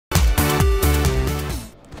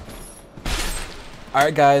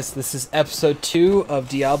Alright guys, this is episode 2 of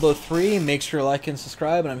Diablo 3. Make sure you like and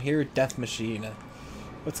subscribe, and I'm here with Deathmachine.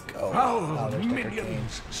 Let's go. Oh,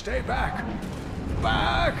 minions, stay back!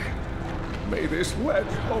 Back! May this ledge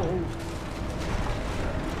hold.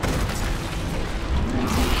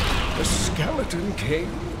 The Skeleton King?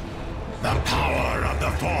 The power of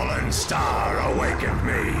the fallen star awakened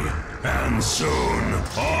me, and soon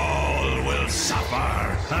all will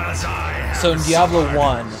suffer as I have. So in Diablo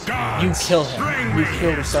 1, you Gods, kill him. bring You me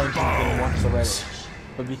kill the his Skeleton King once already. bones.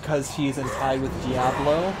 But because he's tied with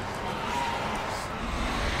Diablo,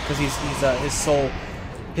 because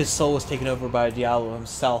his soul was taken over by Diablo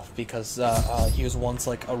himself, because he was once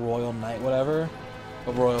like a royal knight, whatever,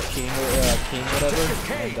 a royal king, whatever.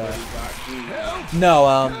 And,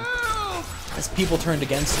 no, his people turned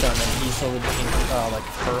against him, and he slowly became like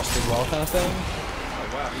cursed as well, kind of thing. Oh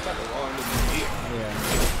wow, he got the long in the Yeah.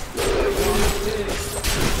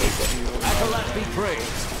 Acolyte be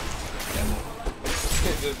praised.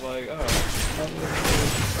 It's just like, oh.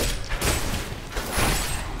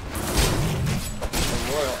 A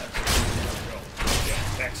royal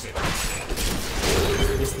exit.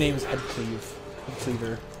 His name's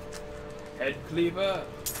Headcleaver. Head cleaver?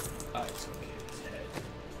 I took his head.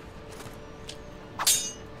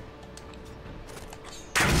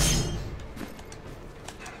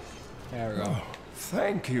 There we go.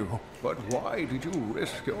 Thank you, but why did you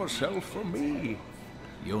risk yourself for me?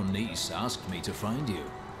 Your niece asked me to find you,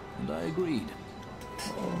 and I agreed.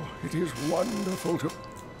 Oh, it is wonderful to...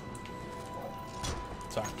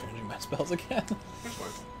 Sorry, I'm changing my spells again. That's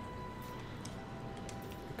fine.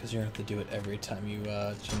 Because you're gonna have to do it every time you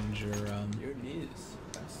change your Your knees.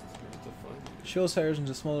 That's the fun. Shield fires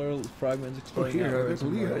into smaller fragments Oh, exploding here outwards is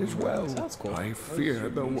and Leah growing. as well. That's cool. I fear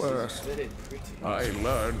the worst. Very pretty. I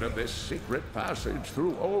learned of this secret passage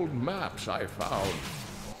through old maps I found.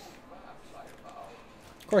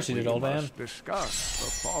 Of course you did, old man. Must discuss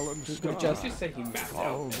the fallen star. just- Just say he mapped Oh,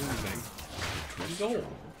 out everything. He's old.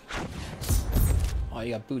 Oh,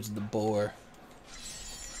 you got boots of the boar.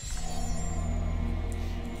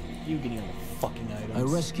 You getting all the fucking items. I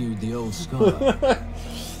rescued the old scholar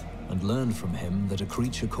and learned from him that a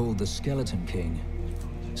creature called the Skeleton King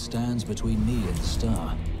stands between me and the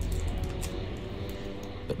star.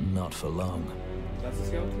 But not for long. That's the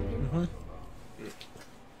skeleton king?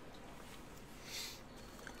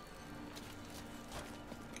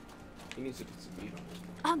 He needs to put some meat on this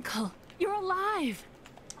one. Uncle, you're alive!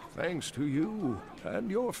 Thanks to you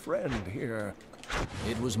and your friend here.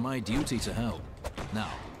 It was my duty to help.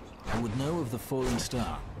 Now, I would know of the fallen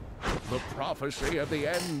star. The prophecy of the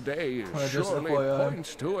end days Just surely FYI,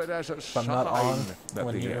 points to it as a if sign I'm not on that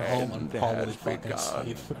when the you're home, I'm end probably has fucking begun.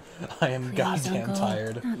 asleep. I am Please, goddamn Uncle,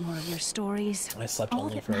 tired. not more of your stories. I slept All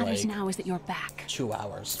only that for matters like now is that you're back. 2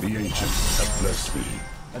 hours. The ancients have blessed me.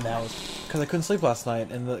 And that was because I couldn't sleep last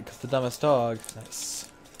night, and because the dumbest dog.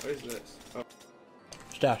 Nice. What is this? Oh,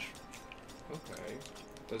 Stash. okay.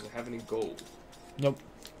 Does it have any gold? Nope.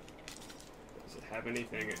 Does it have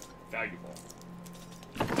anything valuable?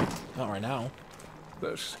 Not right now.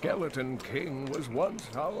 The Skeleton King was once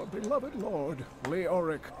our beloved lord,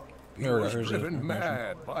 Leoric. He Here, was here's the driven information.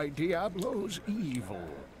 mad by Diablo's evil.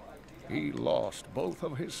 He lost both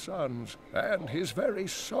of his sons and his very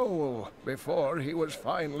soul before he was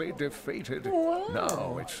finally defeated.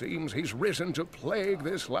 Now it seems he's risen to plague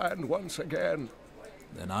this land once again.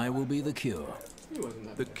 Then I will be the cure. He wasn't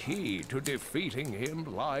that The key to defeating him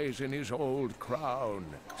lies in his old crown.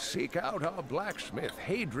 Seek out our blacksmith,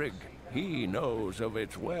 Hadrig. He knows of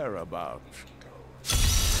its whereabouts.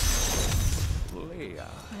 Leah.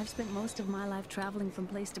 I've spent most of my life traveling from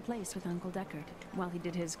place to place with Uncle Deckard while he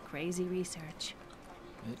did his crazy research.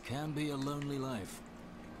 It can be a lonely life.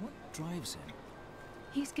 What drives him?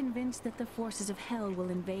 He's convinced that the forces of hell will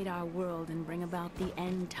invade our world and bring about the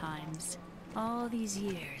end times. All these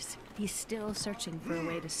years, he's still searching for a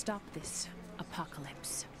way to stop this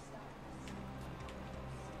apocalypse.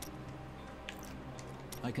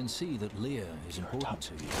 I can see that Leah is important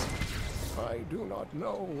to you. I do not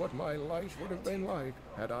know what my life would have been like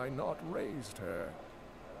had I not raised her.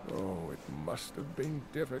 Oh, it must have been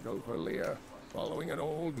difficult for Leah, following an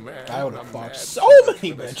old man. I would on have a fought mad so search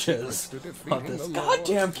many for the bitches. secrets to defeating But this the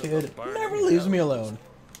goddamn lords of the kid burning never leaves me hell. alone.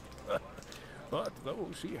 But though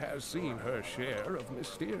she has seen her share of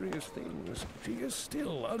mysterious things, she is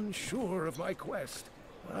still unsure of my quest.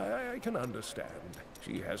 I can understand.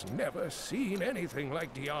 She has never seen anything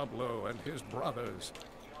like Diablo and his brothers.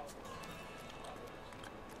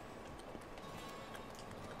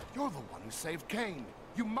 You're the one who saved Cain.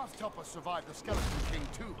 You must help us survive the Skeleton King,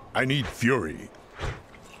 too. I need fury.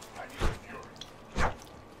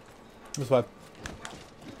 That's why.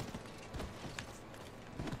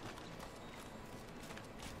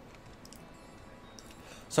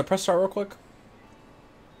 So press start real quick.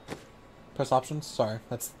 Press options. Sorry,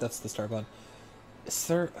 that's the start button. Is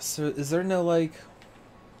there no like?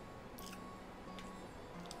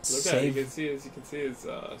 Look at it. You can see his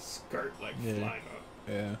skirt like flying up.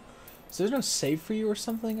 Yeah. So there's no save for you or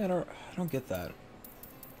something? I don't get that.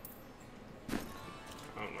 I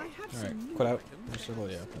don't know. Alright, quit out. Circle,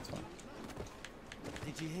 yeah, that's fine.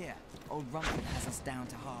 Did you hear? Old Rumford has us down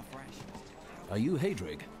to half rations. Are you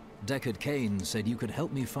Hadrig? Deckard Cain said you could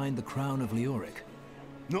help me find the crown of Leoric.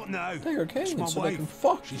 Not now. Deckard Cain, It's my so they wife. can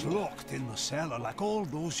fuck. She's locked in the cellar like all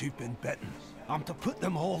those who've been bitten. I'm to put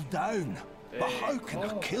them all down. But how can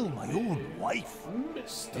I kill my own wife?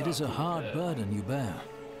 It is a hard burden you bear.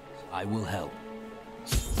 I will help.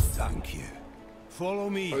 Thank you.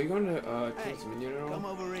 Follow me. Are you going to kill this minion at all? Come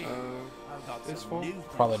over here. This fall?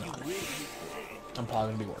 Probably not. I'm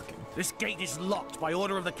probably gonna be working. This gate is locked by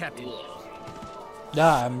order of the captain.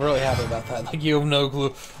 Yeah, I'm really happy about that. Like, you have no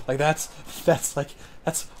clue. Like, that's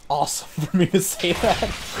awesome for me to say that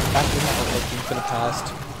after not looking for the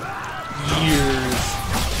past years.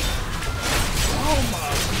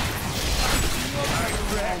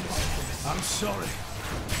 I'm sorry.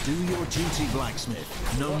 Do your duty,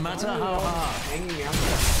 blacksmith, no matter how hard. Hanging out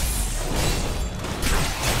there.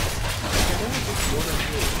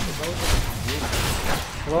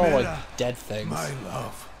 They're all like dead things. My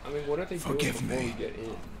love. I mean, what are they doing Forgive before me. we get in?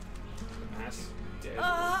 The mass dead.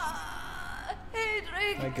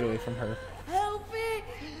 Hadrig, I get away from her. help me!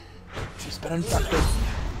 She's been infected.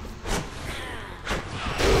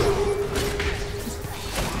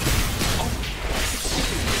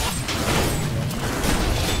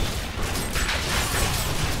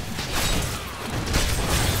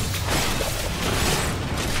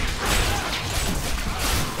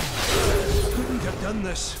 Couldn't have done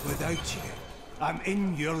this without you. I'm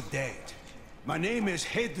in your debt. My name is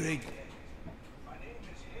Hadrig.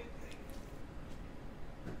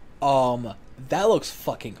 That looks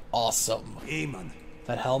fucking awesome. Aemon.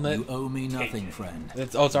 That helmet. You owe me nothing, friend.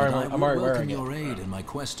 It's sorry, But I I'm will already welcome wearing it. your aid in my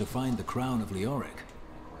quest to find the crown of Leoric.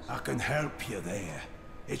 I can help you there.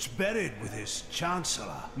 It's buried with his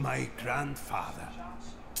chancellor, my grandfather.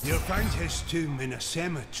 You'll find his tomb in a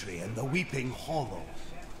cemetery in the Weeping Hollow.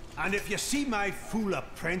 And if you see my fool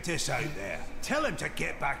apprentice out there, tell him to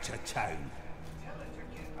get back to town.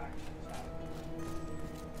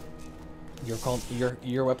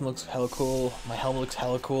 Your weapon looks hella cool. My helmet looks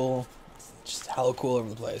hella cool. Just hella cool over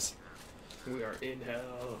the place. We are in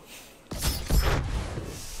hell.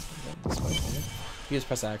 You just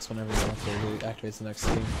press X whenever you want to really activate the next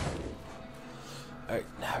scene. Alright,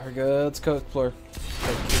 now we're good. Let's go explore.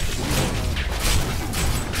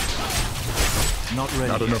 Not ready.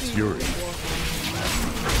 Not enough fury.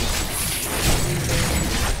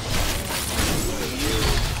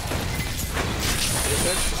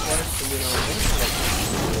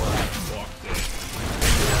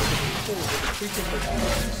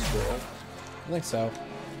 I think so.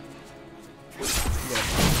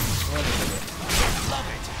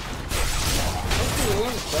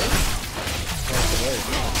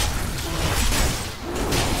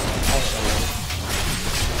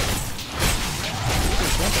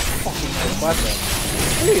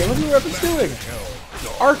 Hey, look at your weapon's doing!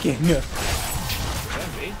 Arcing!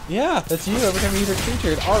 Yeah, that's you. Every time you hit a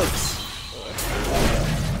creature, it arcs.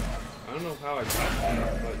 I don't know how I got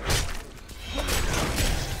that, but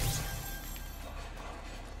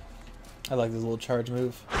I like this little charge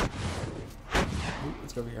move. Ooh,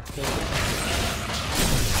 let's go over here.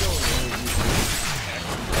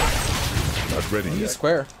 Not ready Use yet.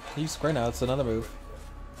 square. Use square now. It's another move.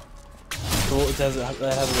 So it has like a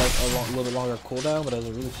little bit longer cooldown, but it has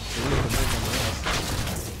a really good movement.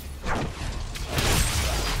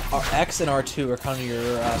 X and R2 are kind of your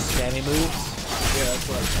spammy moves. yeah, that's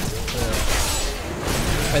what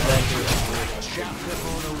And then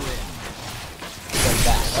like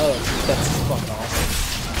that. Oh, that's fucking awesome.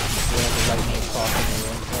 You have the lightning crossing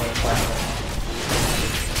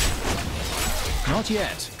you. Not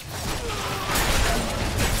yet.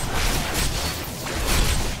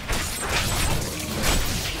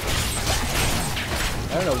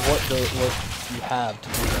 I don't know what you have to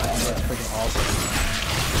do that. That's freaking awesome.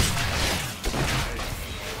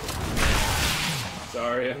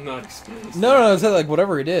 Sorry, I'm not experienced. No, it's like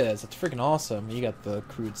whatever it is. It's freaking awesome. You got the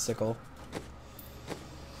crude sickle.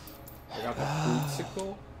 I got the crude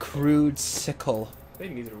sickle. Crude sickle. They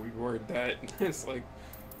need to reword that. It's like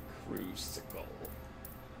crude sickle.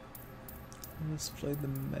 Display the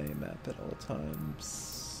May map at all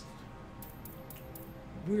times.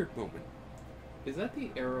 Weird moment. Is that the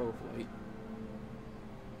arrow of light?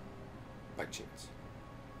 By chance.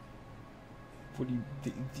 What do you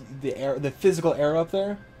the physical arrow up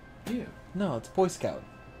there? Yeah. No, it's Boy Scout.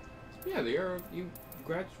 Yeah, the arrow. You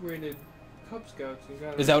graduated Cub Scouts. You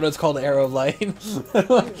got. Is that what it's called? Arrow of Light?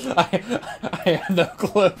 I have no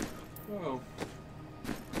clue. Oh.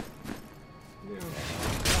 Yeah.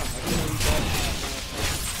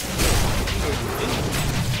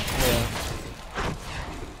 Yeah.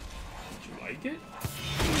 Did you like it?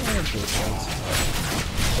 Yeah, I'm cool friends.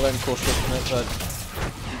 I learned cool shit from it, but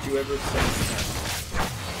did you ever send that?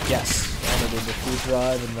 Yes. I did the food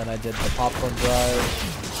drive, and then I did the popcorn drive,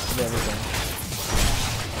 and everything.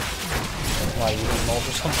 Why, you didn't mold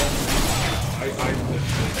or something? I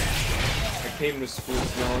came to school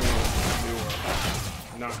smelling like you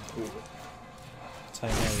were not cool. That's how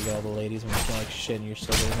you know you got all the ladies when you smell like shit and you're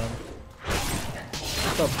still doing them.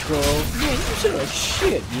 What's up, girl? Man, you smell like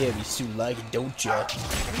shit. Yeah, you still like it, don't ya?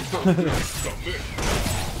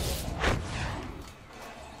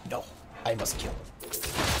 No, I must kill.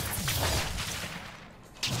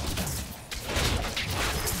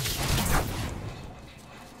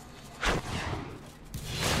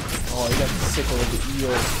 Oh, you got the sickle of the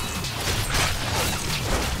eel.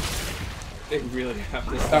 They really have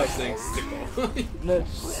this thing sickle.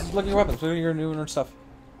 Look at your weapons. Look at your new stuff.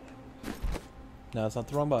 No, it's not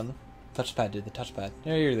the wrong button. Touchpad, dude. The touchpad.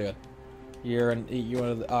 Yeah, you're good. You're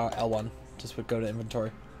the L1. Just go to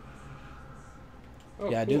inventory. Oh,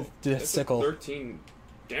 yeah, cool. do that sickle. 13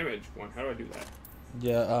 damage one. How do I do that?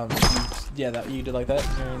 Yeah, that you did like that. I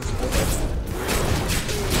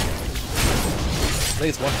think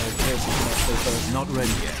it's 100 here, so you can actually play. Not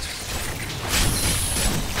ready yet.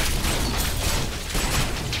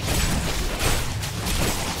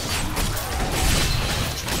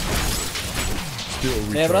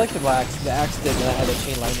 Yeah, but I like the axe. The axe did that had a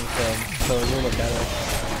chain lightning thing, so it will look better.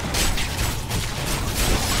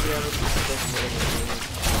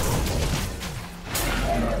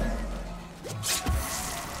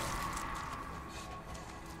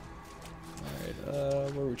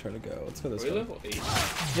 Alright, where are we trying to go? Let's go this way. Level 8?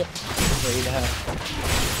 Yep.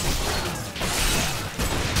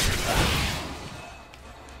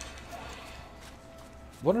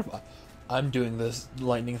 8.5. Wonder if I'm doing this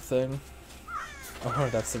lightning thing. I wonder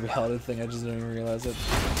if that's the reality thing, I just didn't even realize it.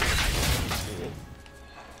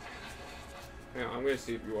 Yeah, I'm gonna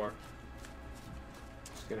see if you are.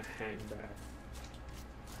 Just gonna hang back.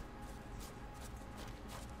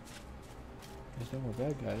 There's no more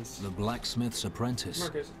bad guys. The blacksmith's apprentice.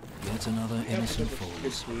 Marcus, Yet another innocent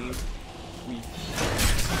falls. I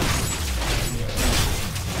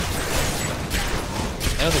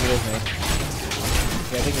don't think it is me.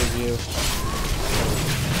 Yeah, I think it was you.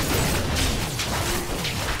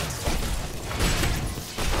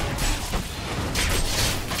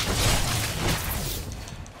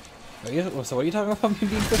 So what are you talking about me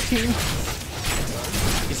being 15?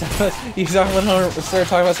 You started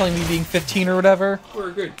talking about something me being 15 or whatever? We're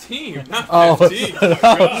a good team, not 15. Oh my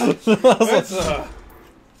god. That's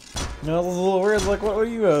No, it was a little weird. Like, what are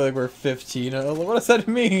you like? We're 15. I was like, what does that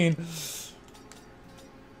mean?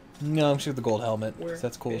 No, I'm shooting the gold helmet.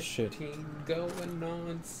 That's cool as shit. Going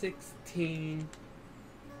on 16.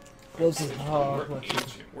 We're ancient.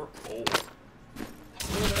 We're old.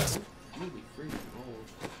 Really freaking old.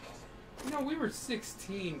 No, we were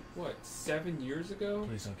 16, what, 7 years ago?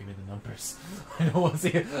 Please don't give me the numbers. I don't want to see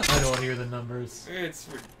it. I don't want to hear the numbers. It's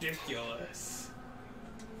ridiculous.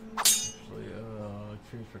 Actually,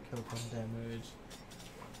 trees for kill point damage.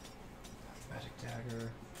 Magic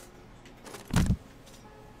dagger.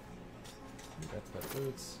 That's better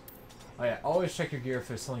boots. Oh yeah, always check your gear if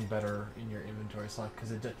there's something better in your inventory slot,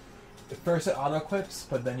 because at first it auto-equips,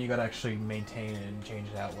 but then you gotta actually maintain it and change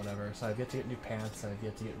it out, whatever. So I've yet to get new pants, I've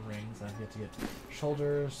yet to get rings, I've yet to get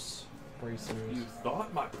shoulders, bracers. You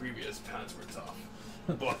thought my previous pants were tough,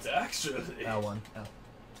 but actually... L1.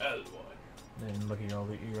 L1. And look at your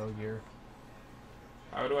old gear.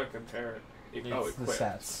 How do I compare it? It's equipped. the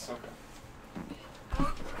stats. Okay.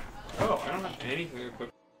 Oh, I don't have anything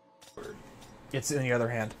equipped. It's in the other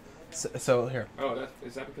hand. So here. Oh,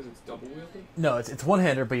 is that because it's double wielded? No, it's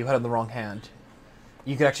one-hander, but you had it in the wrong hand.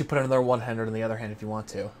 You could actually put another one-hander in the other hand if you want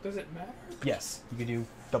to. Does it matter? Yes, you could do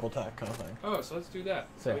double tack kind of thing. Oh, so let's do that.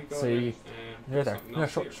 So you right there. No,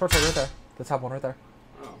 short sword right there. The top one right there.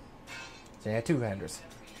 Oh. So you have two-handers,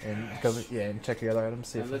 and go and check your other items.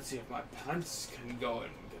 See let's see if my pants can go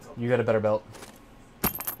and get up. You got a better belt.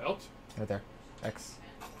 Belt? Right there. X.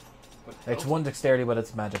 It's one dexterity, but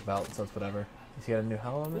it's magic belt, so it's whatever. You see, got a new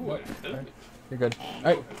helmet? Right. You're good.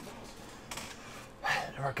 Alright.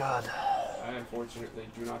 Oh god. I unfortunately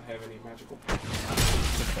do not have any magical.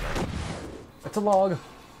 It's a log.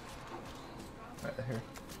 Right here.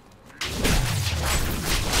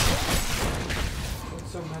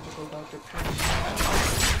 so magical about your pen?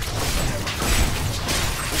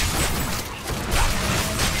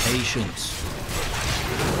 Patience.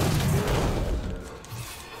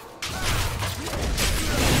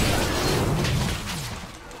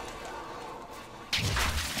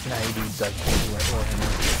 Nah, you do like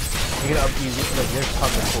Warhammer. You can up easy, like there's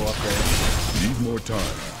tons of cool upgrades. Need more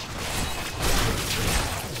time.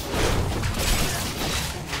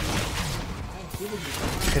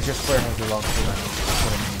 Because your square has a long cooldown. That's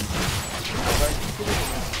what I mean.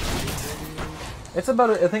 It's about,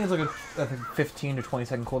 I think it's like a 15 to 20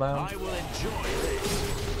 second cooldown. I will enjoy this.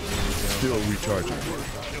 Still recharging.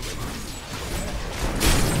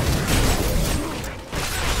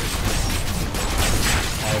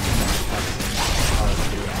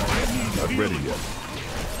 Not ready yet.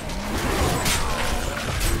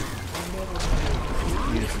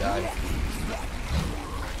 You just died.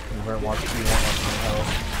 You weren't watching hell.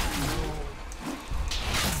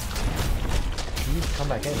 You need to come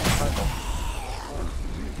back in. Cycle.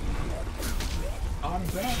 I'm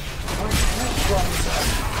back.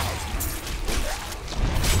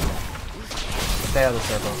 Stay out of the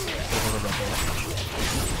circle.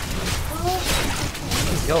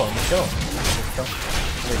 Just kill him. Just kill him. Just kill him.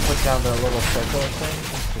 They put down the little circle thing.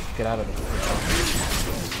 Just get out of it.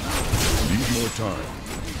 Need more time.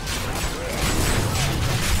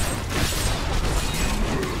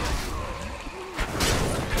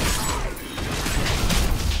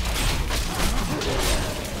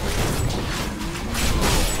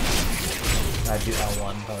 I'd do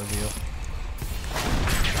L1 if I was you.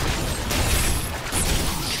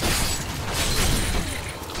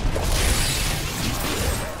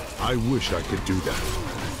 I wish I could do that.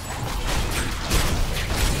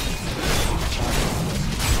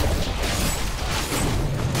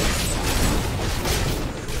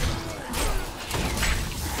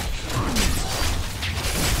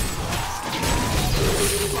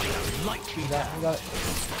 You got it.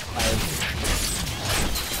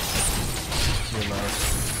 You're nice.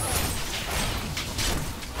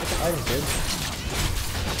 What the item, dude?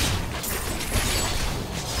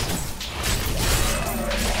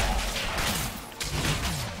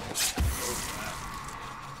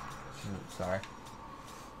 Sorry.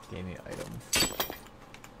 Gave me item.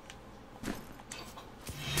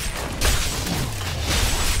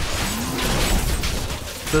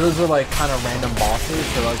 So those are like kind of random bosses,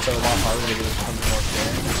 so like they're a lot harder to get tons more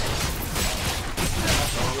damage.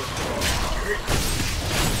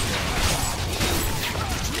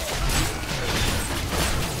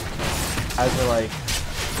 As they're like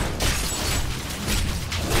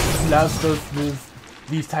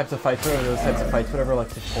these types of fights, or those types of fights, whatever,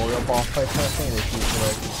 like tutorial boss fights kind of thing, they usually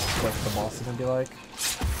like what the boss is gonna be like.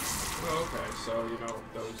 Oh, okay, so you know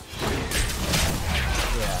those.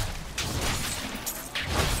 Yeah.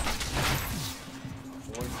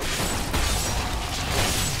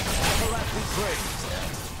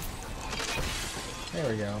 There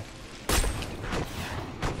we go.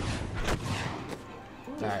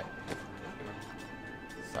 Alright.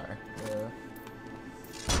 Sorry.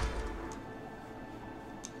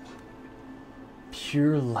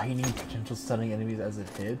 Pure lightning potential stunning enemies as it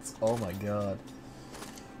hits? Oh my god.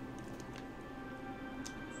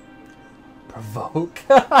 Provoke?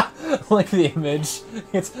 Like the image.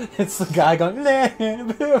 It's the guy going the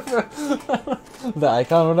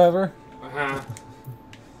icon or whatever. Uh-huh.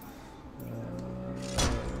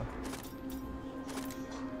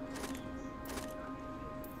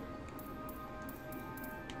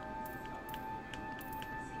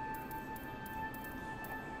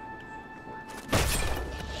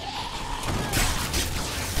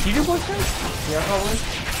 Do you do voice cuts? Yeah, probably.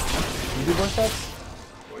 You do voice cuts?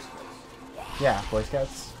 Voice cuts. Yeah, Boy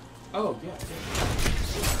Scouts. Oh, yeah.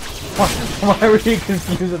 Why were you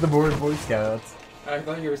confused at the word Boy Scouts? I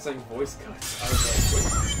thought you were saying voice cuts. I was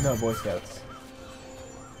like, wait. No, Boy Scouts.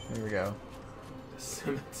 Here we go. The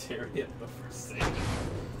cemetery at the first thing.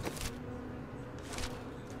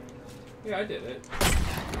 Yeah, I did it.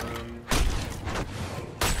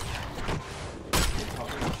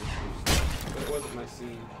 But it wasn't my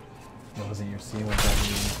scene. It wasn't your scene, what that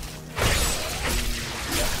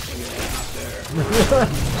Deathmachine was not there.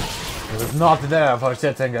 It was not there for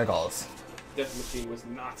shits and giggles. Deathmachine was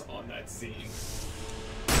not on that scene.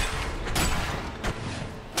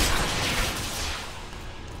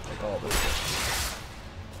 Like all this shit.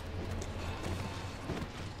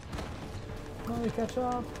 Oh, you catch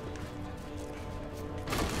up.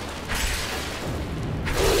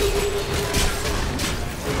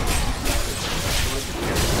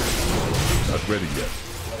 Not ready yet.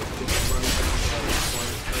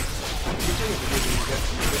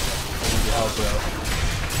 Oh, bro.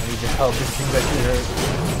 Oh, this seems actually hurt.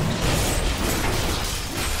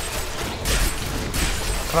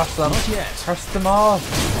 Crush them. Not yet. Crush them all.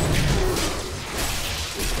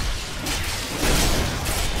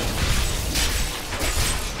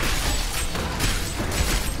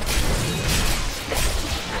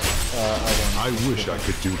 I wish I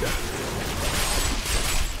could do that.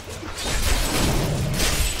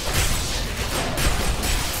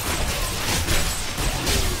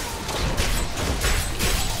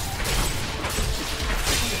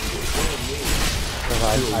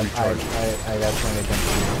 I got trying to jump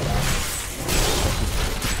through that.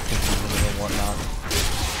 And whatnot.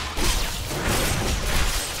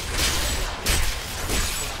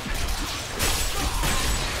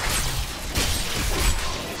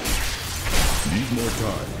 Need more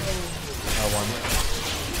time. One.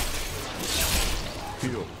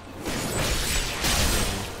 Heal.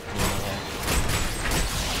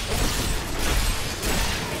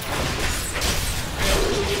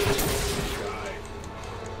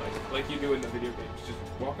 Like you do in the video games, just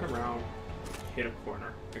walking around, hit a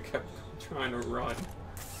corner. I kept trying to run.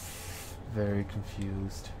 Very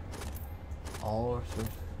confused. All or so.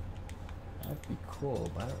 That'd be cool,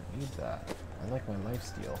 but I don't need that. I like my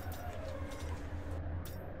lifesteal.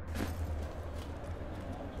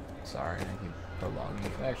 Sorry, I keep prolonging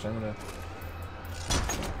it. Actually, I'm gonna.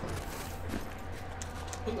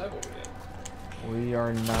 What level are we at? We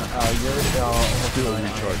are not. You're Still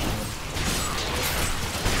recharging.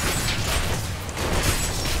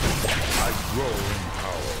 I grow in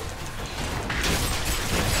power.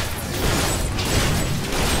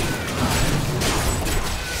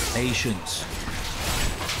 Patience.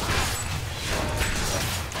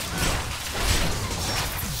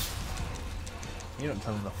 You don't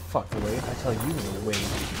tell me the fuck to wait. I tell you to wait.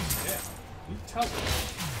 Yeah, you tell me.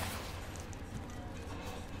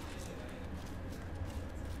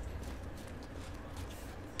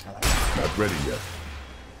 Not ready yet.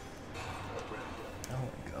 Oh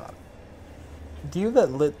my god. Do you have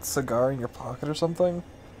that lit cigar in your pocket or something?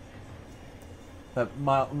 That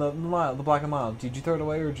mild, the black and mild. Did you throw it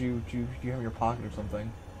away or do you have it in your pocket or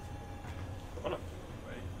something?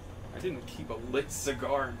 I didn't keep a lit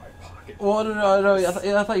cigar in my pocket. Well, no.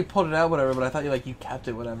 I thought you pulled it out, whatever. But I thought you kept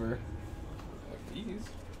it, whatever. Like these.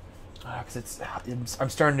 Because I'm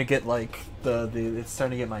starting to get like it's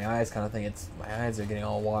starting to get my eyes kind of thing. My eyes are getting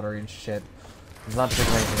all watery and shit. It's not because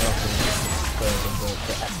of anything else. It's just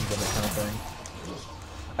the essence of it kind of thing.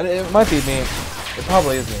 And it might be me. It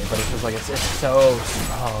probably is me, but it's just like it's so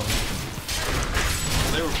strong.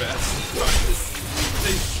 They were bad.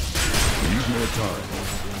 Need more time.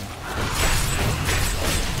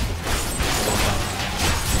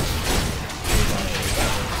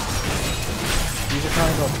 Use a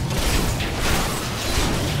triangle.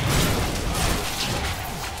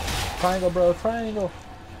 Triangle, bro, triangle.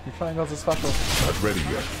 Your triangles are special. Not ready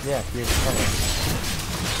yet. Yeah, use a triangle.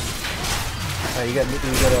 Alright, you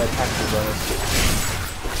gotta attack the bonus.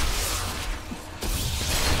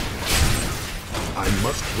 I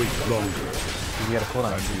must wait longer. You got a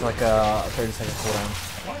cooldown. It's like a 30-second cooldown.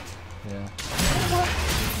 What? Yeah.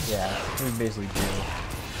 Yeah, we basically do.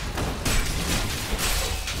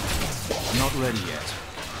 Not ready yet.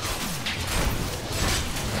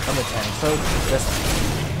 I'm a 10, so this.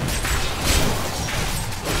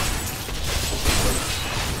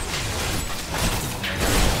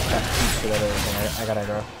 I gotta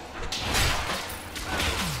go.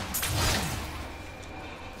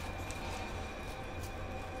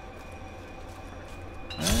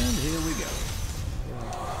 And here we go.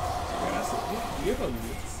 You have a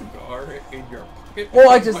lit cigar in your pocket? Well,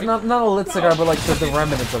 I just not a lit cigar, but like the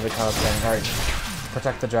remnants of it kind of thing. All right,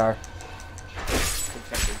 protect the jar.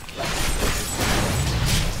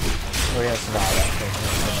 Oh yeah, survive that thing.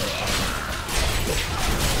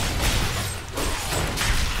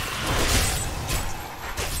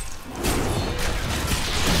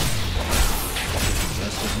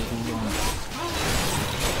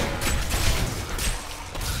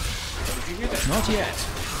 Not yet.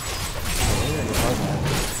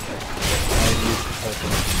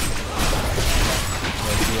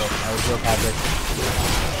 I was real Patrick.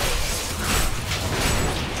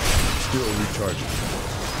 Still recharging.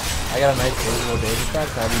 I got a nice little daisy track,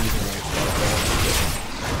 so I'll be using it.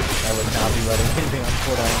 I would not be letting anything on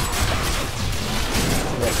cooldown.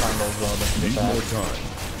 Yeah, triangle as well, but need more time.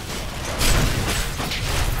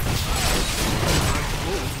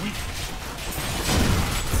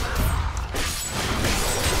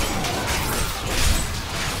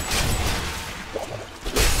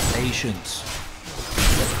 Patience.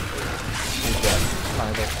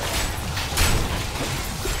 Triangle.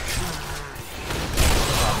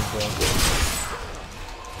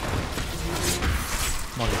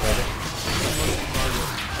 Come on, get ready.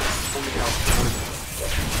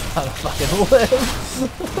 How to fucking live.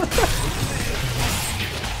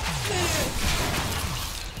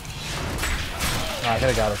 Oh, I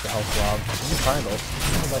could've got us the health blob. You triangle.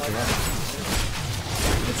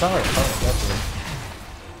 It's not like fun, definitely.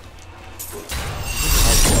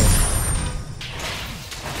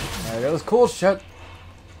 There goes cool shit.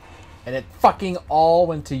 And it fucking all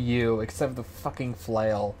went to you, except the fucking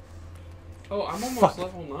flail. Oh, I'm almost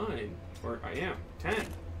level 9. Or I am. 10.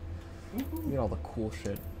 You get all the cool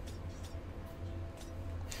shit.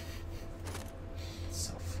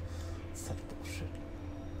 It's such bullshit.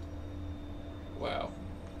 Wow.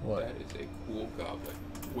 What? That is a cool goblet.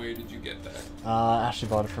 Where did you get that? Ashley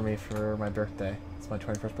bought it for me for my birthday. It's my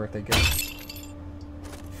 21st birthday gift.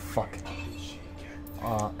 Fuck.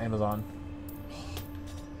 Amazon.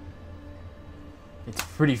 It's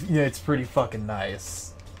pretty. Yeah, it's pretty fucking nice.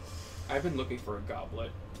 I've been looking for a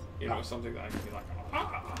goblet. You know, something that I can be like,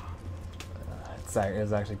 ah. It's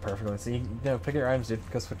actually perfect. So you know, pick your items, dude,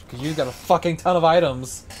 because you got a fucking ton of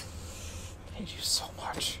items. I hate you so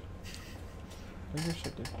much. Where's your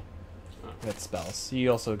shit, dude? You got spells.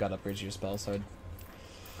 You also got upgrades to your spells, so.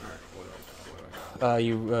 Alright,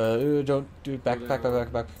 you don't do back.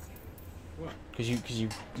 What? Because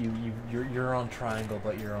you're on triangle,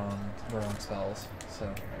 but we're on spells.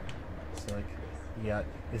 So like you got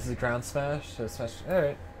this is a ground smash. So smash. All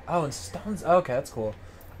right. Oh, and stuns. Oh, okay, that's cool.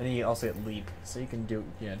 And then you also get leap, so you can do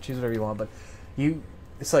choose whatever you want. But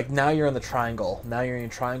it's like now you're in the triangle. Now you're in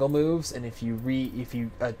triangle moves, and if you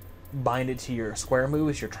bind it to your square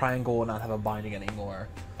moves, your triangle will not have a binding anymore.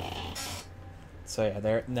 So yeah,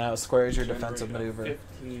 there now square is your defensive maneuver.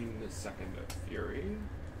 15 second of fury.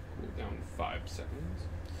 Cool down 5 seconds.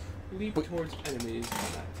 Leap towards enemies and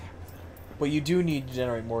attack them. But you do need to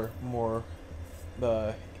generate more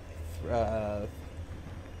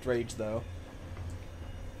rage though.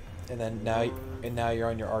 And then now you're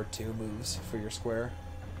on your R2 moves for your square.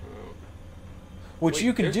 Oh. Which Wait,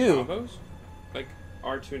 you can do. Combos? Like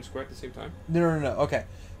R2 and square at the same time? No. Okay.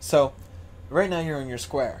 So right now you're in your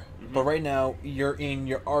square. But right now you're in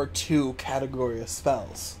your R2 category of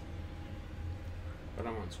spells. But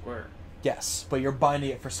I'm on square. Yes, but you're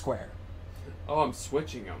binding it for square. Oh, I'm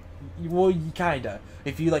switching them. Well, kinda.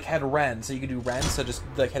 If you like had Rend, so you could do Rend, so just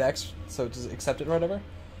like hit X, so just accept it or whatever.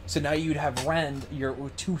 So now you'd have Rend, your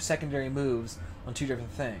 2 secondary moves on 2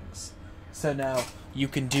 different things. So now you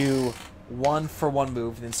can do one for one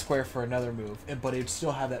move, and then square for another move, but it'd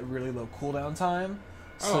still have that really low cooldown time.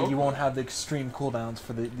 So you won't have the extreme cooldowns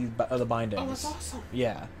for the bindings. Oh, that's awesome.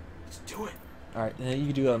 Yeah. Let's do it. All right, and then you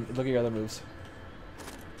can do look at your other moves.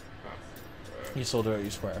 You still do it, you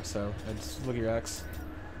square. So just look at your X.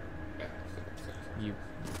 You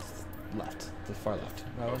left, the far left.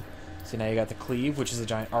 Right. So now you got the cleave, which is a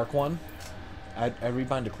giant arc one. I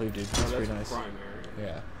rebind to cleave, dude. It's pretty nice. Primary.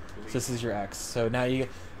 Yeah. So this is your X. So now you get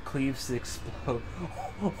cleaves to explode.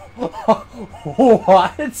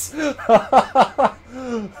 What?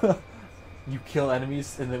 You kill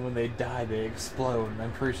enemies, and then when they die, they explode. And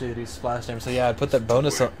I'm pretty sure they do splash damage. So yeah, I put that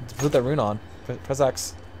bonus on, put that rune on. Press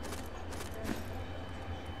X.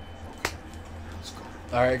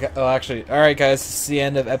 Alright, alright guys, this is the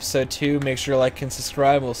end of episode 2. Make sure to like and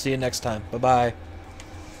subscribe. We'll see you next time. Bye-bye.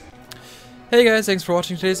 Hey guys, thanks for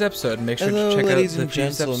watching today's episode. Make sure to check out the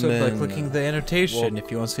previous episode by clicking the annotation.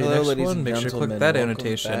 If you want to see the next one, make sure to click that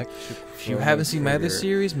annotation. If you haven't seen my other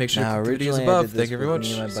series, make sure to click the videos above. Thank you very much.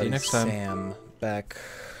 See you next time. Sam, back,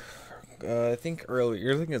 I think early,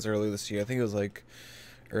 you're thinking it's early this year. I think it was like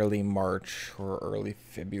early March or early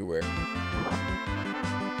February.